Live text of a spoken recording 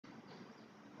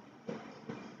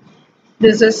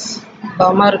This is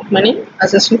Bamaruckmani,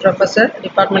 Assistant Professor,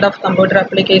 Department of Computer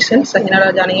Applications,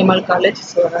 Janaki Ammal College,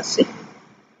 Sivakasi.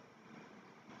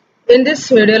 In this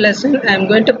video lesson, I am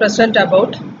going to present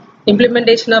about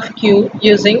implementation of queue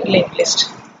using linked list.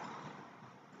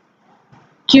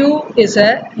 Queue is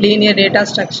a linear data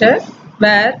structure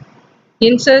where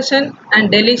insertion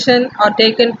and deletion are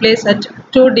taken place at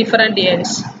two different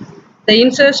ends. The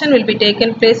insertion will be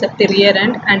taken place at the rear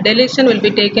end and deletion will be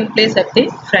taken place at the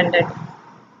front end.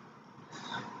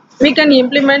 We can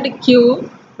implement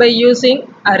queue by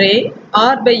using array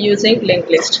or by using linked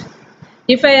list.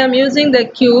 If I am using the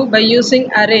queue by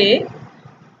using array,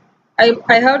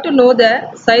 I have to know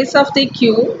the size of the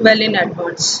queue well in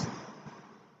advance.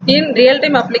 In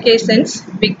real-time applications,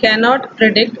 we cannot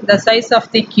predict the size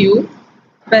of the queue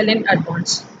well in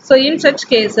advance. So in such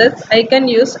cases, I can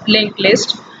use linked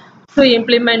list to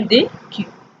implement the queue.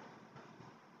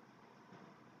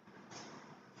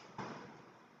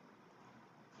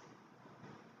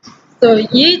 So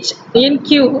in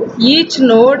queue, each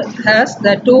node has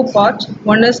the two parts.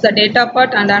 One is the data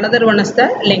part and another one is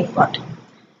the link part.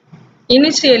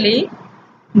 Initially,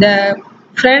 the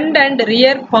front and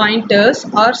rear pointers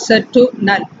are set to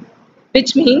null,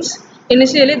 which means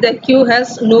initially the queue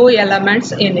has no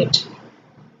elements in it.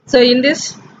 So in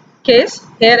this case,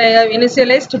 here I have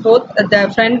initialized both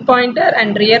the front pointer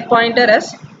and rear pointer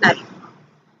as null.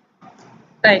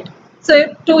 Right.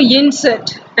 So to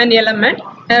insert an element,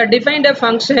 I have defined a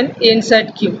function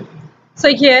insert queue. So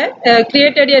here I have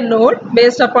created a node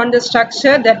based upon the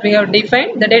structure that we have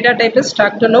defined. The data type is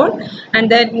struct node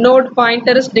and the node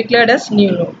pointer is declared as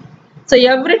new node. So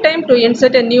every time to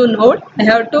insert a new node, I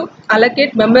have to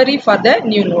allocate memory for the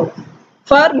new node.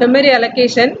 For memory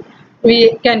allocation,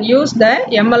 we can use the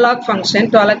malloc function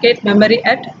to allocate memory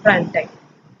at runtime.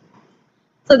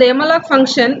 So the malloc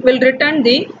function will return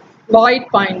the void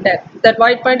pointer. That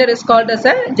void pointer is called as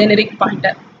a generic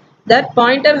pointer. That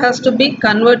pointer has to be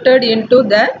converted into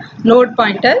the node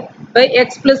pointer by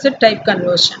explicit type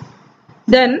conversion.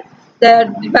 Then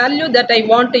the value that I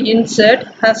want to insert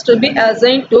has to be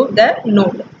assigned to the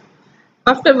node.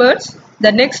 Afterwards,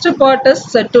 the next part is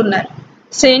set to null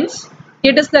since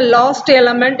it is the last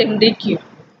element in the queue.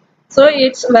 So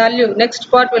its value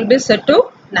next part will be set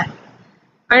to null.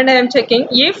 And I am checking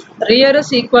if rear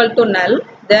is equal to null,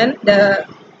 then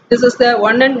this is the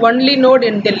one and only node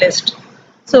in the list.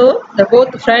 So the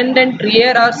both front and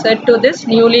rear are set to this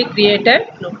newly created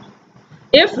node.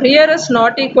 If rear is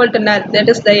not equal to null, that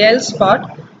is the else part,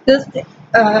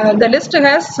 the list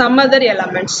has some other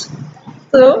elements.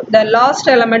 So the last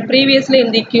element previously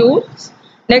in the queue,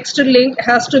 next link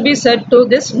has to be set to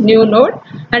this new node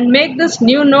and make this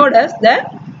new node as the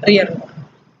rear node.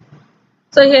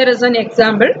 So here is an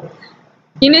example.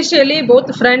 Initially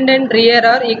both front and rear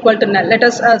are equal to null. Let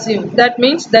us assume that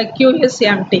means the queue is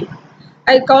empty.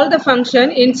 I call the function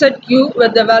insert queue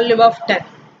with the value of 10.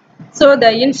 So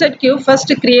the insert queue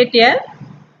first create a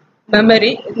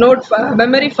memory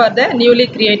for the newly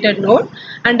created node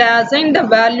and assign the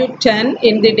value 10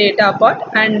 in the data part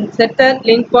and set the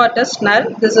link part as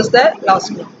null. This is the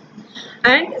last node.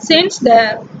 And since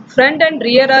the front and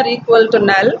rear are equal to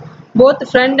null,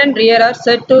 both front and rear are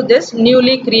set to this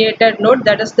newly created node,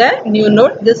 that is the new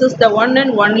node. This is the one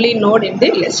and only node in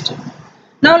the list.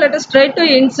 Now let us try to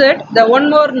insert the one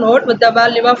more node with the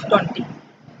value of 20.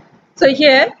 So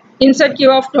here insert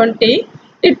queue of 20,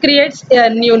 it creates a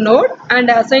new node and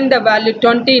assign the value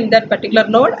 20 in that particular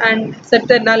node and set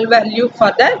the null value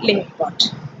for the link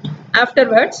part.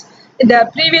 Afterwards, the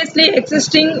previously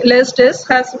existing list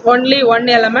has only one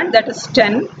element, that is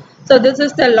 10. So this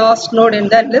is the last node in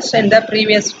the list in the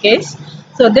previous case.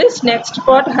 So this next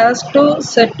part has to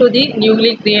set to the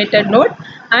newly created node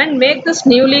and make this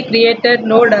newly created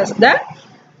node as the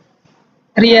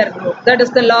rear node. That is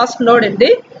the last node in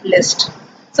the list.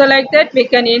 So like that we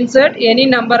can insert any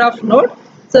number of node.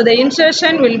 So the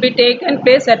insertion will be taken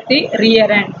place at the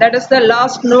rear end. That is the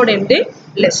last node in the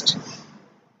list.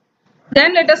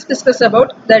 Then let us discuss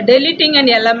about the deleting an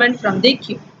element from the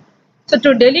queue. So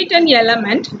to delete an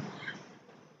element,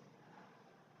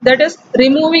 that is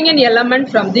removing an element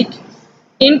from the queue.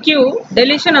 In queue,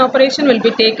 deletion operation will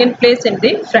be taken place in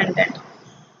the front end.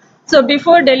 So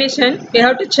before deletion, we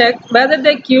have to check whether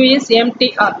the queue is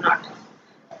empty or not.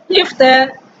 If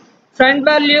the front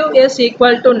value is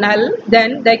equal to null,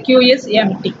 then the queue is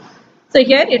empty. So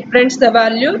here it prints the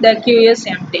value, the queue is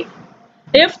empty.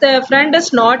 If the front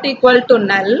is not equal to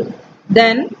null,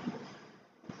 then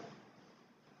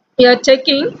we are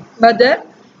checking whether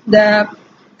the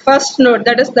first node,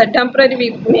 that is the temporary, we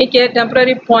make a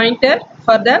temporary pointer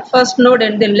for the first node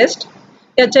in the list.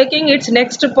 we are checking its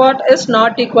next part is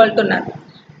not equal to null.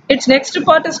 Its next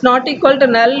part is not equal to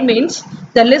null means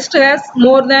the list has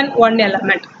more than one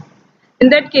element. In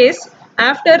that case,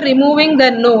 after removing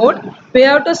the node, we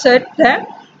have to set the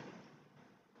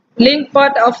link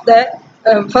part of the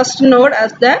first node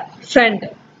as the friend.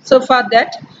 So for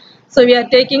that, so we are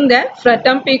taking the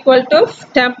temp equal to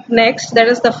temp next, that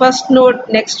is the first node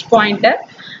next pointer,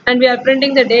 and we are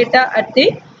printing the data at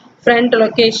the friend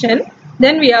location.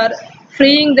 Then we are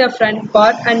freeing the friend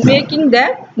part and making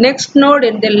the next node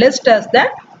in the list as the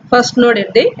first node in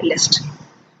the list.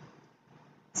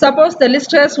 Suppose the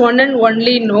list has one and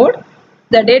only node,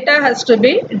 the data has to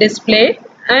be displayed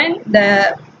and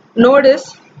the node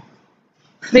is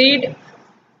freed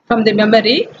from the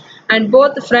memory and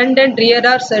both front and rear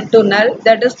are set to null,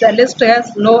 that is the list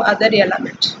has no other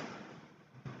element.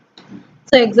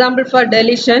 So example for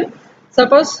deletion,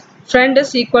 suppose friend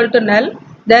is equal to null,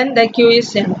 then the queue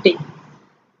is empty.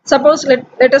 Suppose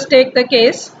let us take the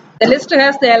case, the list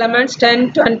has the elements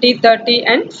 10, 20, 30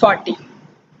 and 40.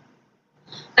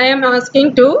 I am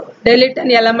asking to delete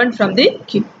an element from the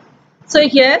queue. So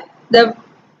here the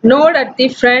node at the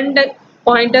friend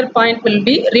pointer point will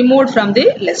be removed from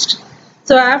the list.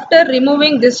 So after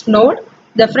removing this node,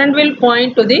 the friend will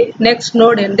point to the next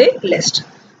node in the list.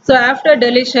 So after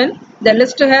deletion, the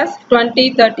list has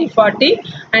 20, 30, 40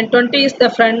 and 20 is the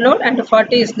friend node and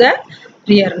 40 is the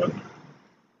rear node.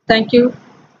 Thank you.